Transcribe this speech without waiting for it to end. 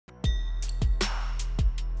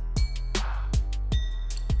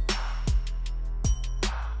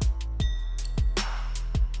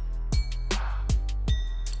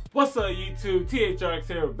What's up, YouTube? THRX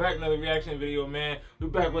here, back another reaction video, man. We're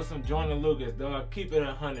back with some Joyner Lucas, dog. Keep it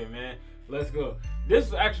 100, man. Let's go.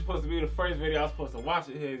 This was actually supposed to be the first video I was supposed to watch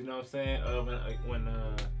it here, you know what I'm saying? When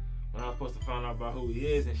I was supposed to find out about who he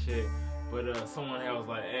is and shit. But someone else was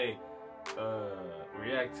like, hey,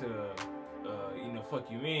 react to, you know,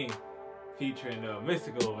 Fuck You Mean, featuring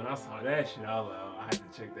Mystical. And I saw that shit, I was like, oh, I had to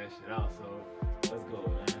check that shit out. So let's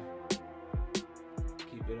go, man.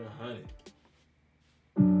 Keep it 100.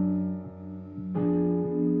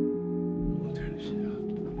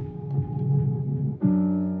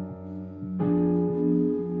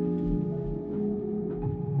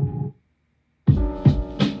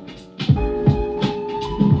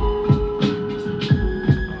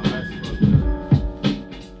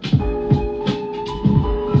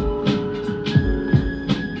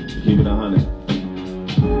 Keep it 100.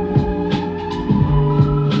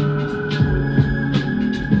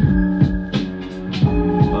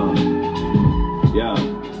 Yeah.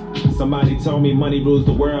 Somebody told me money rules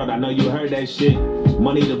the world. I know you heard that shit.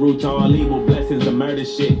 Money the root to all evil, blessings and murder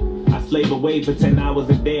shit. I slave away for 10 hours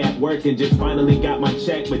a day at work and just finally got my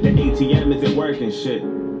check, but the ATM isn't working. Shit.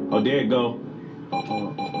 Oh, there it go.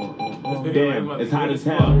 Damn, it's hot as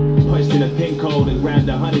hell. Punched in a pin code and grabbed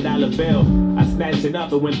a $100 bill. I snatched it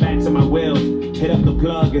up and went back to my wheels. Hit up the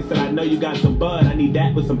plug and said, I know you got some bud, I need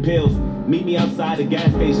that with some pills. Meet me outside the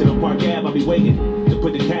gas station on Park Ave, I'll be waiting to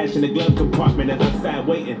put the cash in the glove compartment as I sat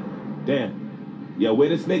waiting. Damn. Yo, where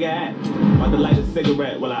this nigga at? About to light a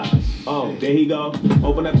cigarette while oh, there he go.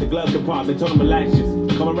 Open up the glove compartment, told him relax,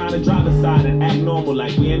 just come around the driver's side and act normal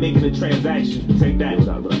like we ain't making a transaction. Take that.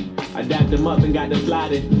 I dapped him up and got the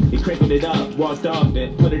sliding. He crinkled it up, walked off,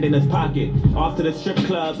 then put it in his pocket. Off to the strip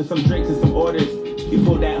club for some drinks and some orders. He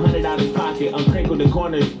pulled that 100 out his pocket, uncrinkled the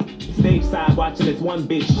corners. Stage side watching this one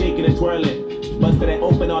bitch shaking and twirling. Busted it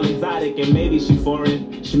open all exotic and maybe she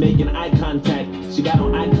foreign. She making eye contact, she got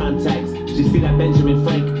on eye contacts. She see that Benjamin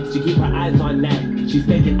Frank, she keep her eyes on that. She's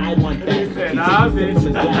thinking I want that. He took a sip from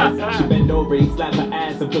his glass. She bent over, he slapped her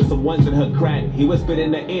ass and put some ones in her crack. He whispered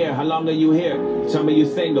in the ear, how long are you here? Tell me you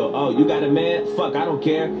single. Oh, you got a man? Fuck, I don't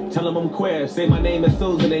care. Tell him I'm queer. Say my name is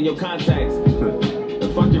Susan in your contacts.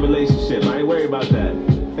 And fuck your relationship, I ain't worried about that.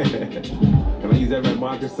 Can I use that red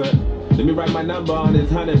marker, sir? Let me write my number on this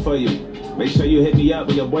 100 for you. Make sure you hit me up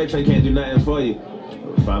when your boyfriend can't do nothing for you.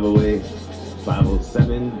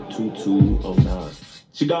 508-507-2209.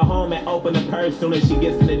 She got home and opened the purse soon as she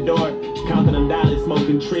gets in the door. Counting them dollars,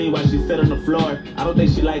 smoking tree while she sit on the floor. I don't think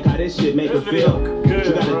she like how this shit make her feel. But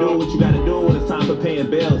you gotta do what you gotta do when it's time for paying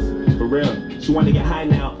bills. For real, she wanna get high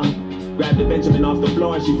now. Grabbed the Benjamin off the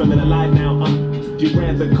floor and she feeling alive now. Few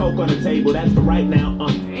grams of coke on the table, that's for right now.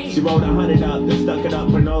 She rolled 100 up, then stuck it up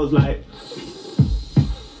her nose like.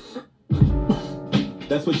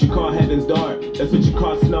 That's what you call heaven's door. That's what you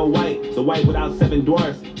call Snow White, the white without 7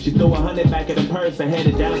 dwarfs. She threw 100 back in the purse and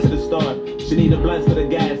headed down to the store. She need a blunt for the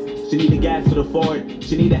gas. She need the gas for the Ford.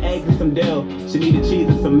 She need an egg and some dill. She need a cheese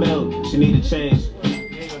and some milk. She need a change.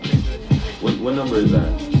 What number is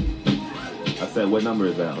that? I said, what number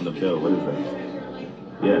is that on the bill? What is that?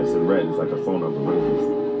 Yeah, it's in red. It's like a phone number. What is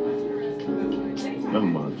this? Never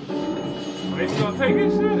mind. Are you gonna take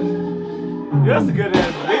this shit? Yeah, that's a good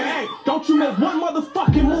ass video. Don't you make one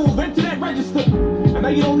motherfucking move into that register. I know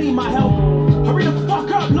you don't need my help. Hurry the fuck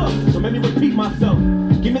up, look. So let me repeat myself.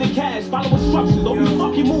 Give me the cash, follow instructions, don't be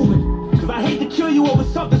fucking moving. Cause I hate to kill you over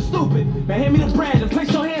something stupid. Now hand me the bread and place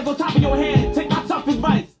your hands on top of your head. Take my tough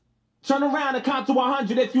advice. Turn around and count to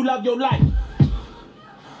 100 if you love your life.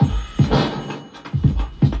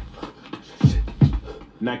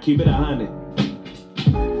 Now keep it 100.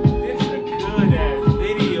 This a good ass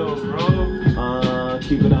video, bro.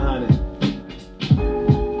 Keep it 100.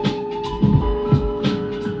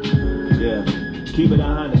 Yeah, keep it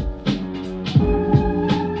 100.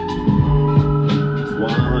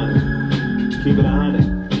 100. Keep it 100.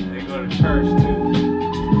 They go to church too.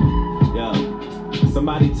 Yo,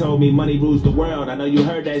 somebody told me money rules the world. I know you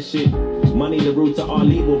heard that shit. Money the root to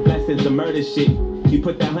all evil, blessings and murder shit. You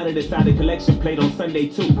put that 100 aside the collection plate on Sunday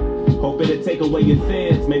too. Hope it'll take away your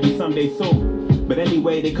sins, maybe someday soon. But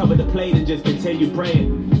anyway, they covered the plate and just continued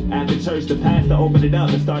praying. After church, the pastor opened it up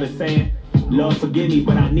and started saying, Lord forgive me,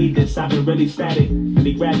 but I need this, I've been really static. And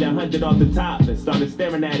he grabbed that 100 off the top and started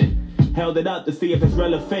staring at it. Held it up to see if it's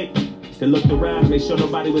real or fake. Then looked around to make sure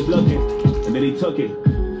nobody was looking. And then he took it.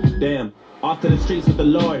 Damn. Off to the streets with the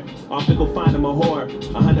Lord, off to go find him a whore.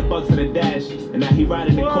 $100 in a dash, and now he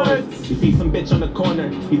riding the course. He see some bitch on the corner,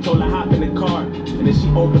 he told her hop in the car, and then she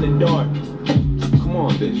opened the door. Come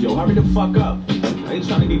on, bitch, yo, hurry the fuck up. I ain't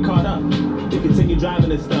trying to get caught up. They continue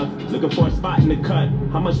driving this stuff, looking for a spot in the cut.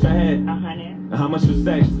 How much for head? 100. And how much for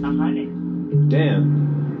sex? 100.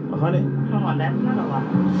 Damn. 100? Come on, that's not a lot.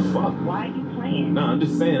 Fuck. Why are you playing? Nah, I'm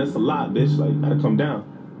just saying, that's a lot, bitch. Like, gotta come down.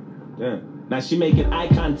 Damn. Now she making eye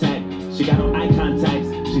contact. She got no eye contacts.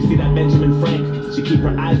 She see that Benjamin Frank. She keep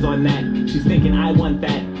her eyes on that. She's thinking, I want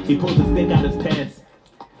that. He pulls his dick out his pants.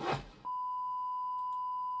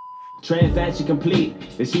 Transaction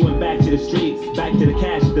complete. Then she went back to the streets, back to the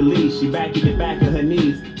cash at the leash. She back to get back on her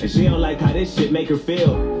knees, and she don't like how this shit make her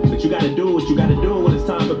feel. But you gotta do what you gotta do when it's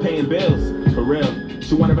time for paying bills. For real.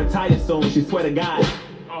 She wanna retire soon. She swear to God.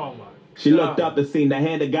 Oh my. She looked up and seen the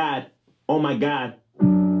hand of God. Oh my God.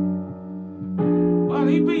 Why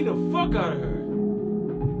he beat the fuck out of her?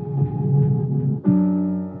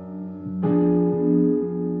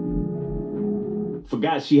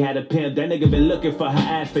 Forgot she had a pimp. That nigga been looking for her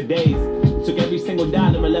ass for days. Took every single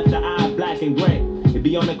dollar and left her eye black and gray. He'd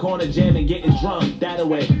be on the corner jamming, getting drunk, that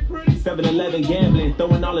away. 7-Eleven gambling,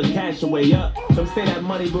 throwing all his cash away. Up. Some say that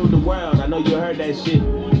money ruled the world. I know you heard that shit.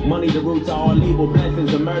 Money the root to all evil,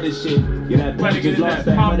 blessings and murder shit. Yeah, that pimp just lost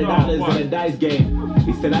that $100 in a dice game.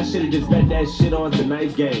 He said I should've just bet that shit on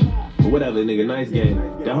tonight's game. But whatever, nigga, nice game.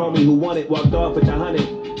 The homie who won it walked off with the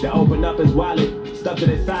 100. That opened up his wallet, stuffed it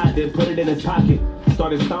inside, then put it in his pocket.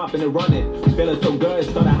 Started stomping and running, feeling so good,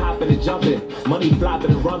 started hopping and jumping. Money flopping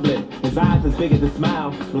and rumbling, his eyes as big as a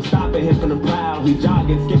smile. No stopping him from the prowl, he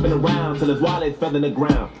jogging, skipping around till his wallet fell in the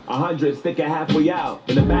ground. 100 sticking halfway out,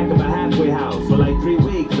 in the back of a halfway house. For like 3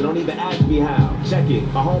 weeks, and don't even ask me how. Check it,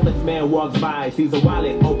 a homeless man walks by, sees a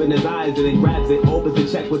wallet, opens his eyes and then grabs it. Opens the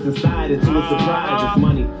check what's inside, and to his surprise, it's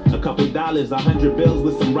money. A couple dollars, 100 bills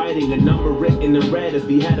with some writing, a number written in red. If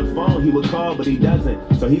he had a phone, he would call, but he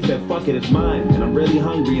doesn't. So he said, fuck it, it's mine. And I'm really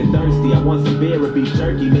hungry and thirsty. I want some beer or beef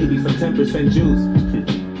jerky, maybe some 10% juice.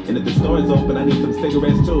 And if the store is open, I need some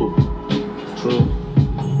cigarettes too. True.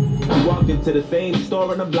 We walked into the same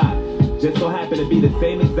store on the block. Just so happened to be the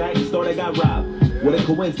same exact store that got robbed. What a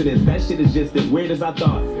coincidence. That shit is just as weird as I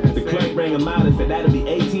thought. The clerk rang him out and said that'll be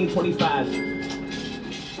 $18.25.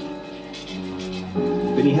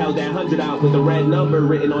 Then he held that 100 out with a red number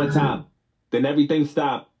written on top. Then everything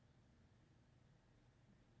stopped.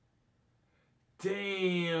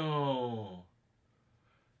 Damn.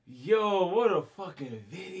 Yo, what a fucking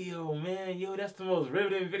video, man. Yo, that's the most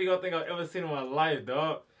riveting video I think I've ever seen in my life,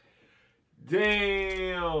 dog.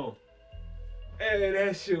 Damn. Hey,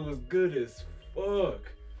 that shit was good as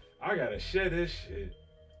fuck. I gotta share this shit.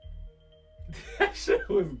 That shit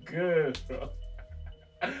was good, bro.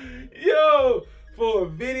 Yo, for a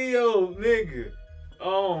video, nigga.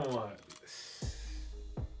 Oh my.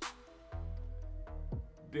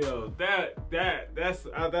 Yo, that's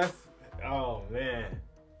oh man.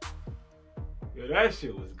 Yo, that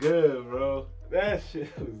shit was good, bro. That shit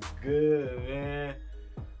was good, man.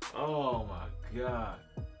 Oh my god.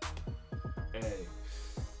 Hey,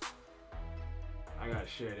 I gotta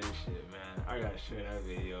share this shit, man. I gotta share that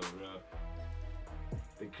video, bro.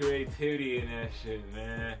 The creativity in that shit,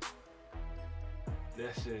 man.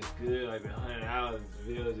 That shit is good. Like the $100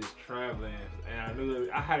 video just traveling, and I knew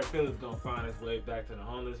I had a feeling it was gonna find its way back to the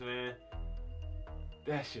homeless man.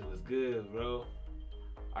 That shit was good, bro.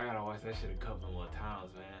 I gotta watch that shit a couple more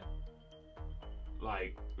times, man.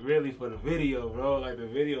 Like really for the video, bro. Like the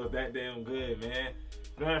video is that damn good, man.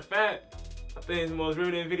 Matter of fact, I think it's the most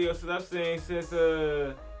riveting video since I've seen since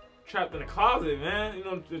Trapped in the Closet, man. You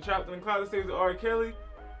know the Trapped in the Closet series with R. Kelly.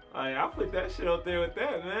 Like, I put that shit up there with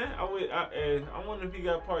that, man. I wonder if he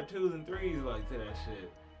got part 2s and 3s like to that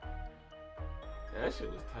shit. That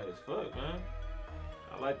shit was tight as fuck, man.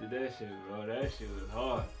 I liked that shit, bro. That shit was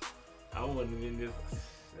hard. I wouldn't have been this.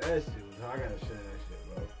 That shit was hard. I gotta share that shit,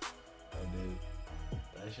 bro. I did.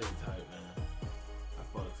 That shit was tight, man. I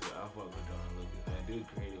fuck with Joyner Lucas, man. Dude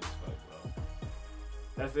creative as fuck, bro.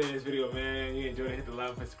 That's it in this video, man. You enjoyed it, hit the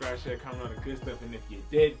like, subscribe, share, comment on the good stuff. And if you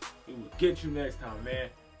did, we will get you next time, man.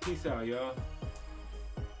 Peace out, y'all.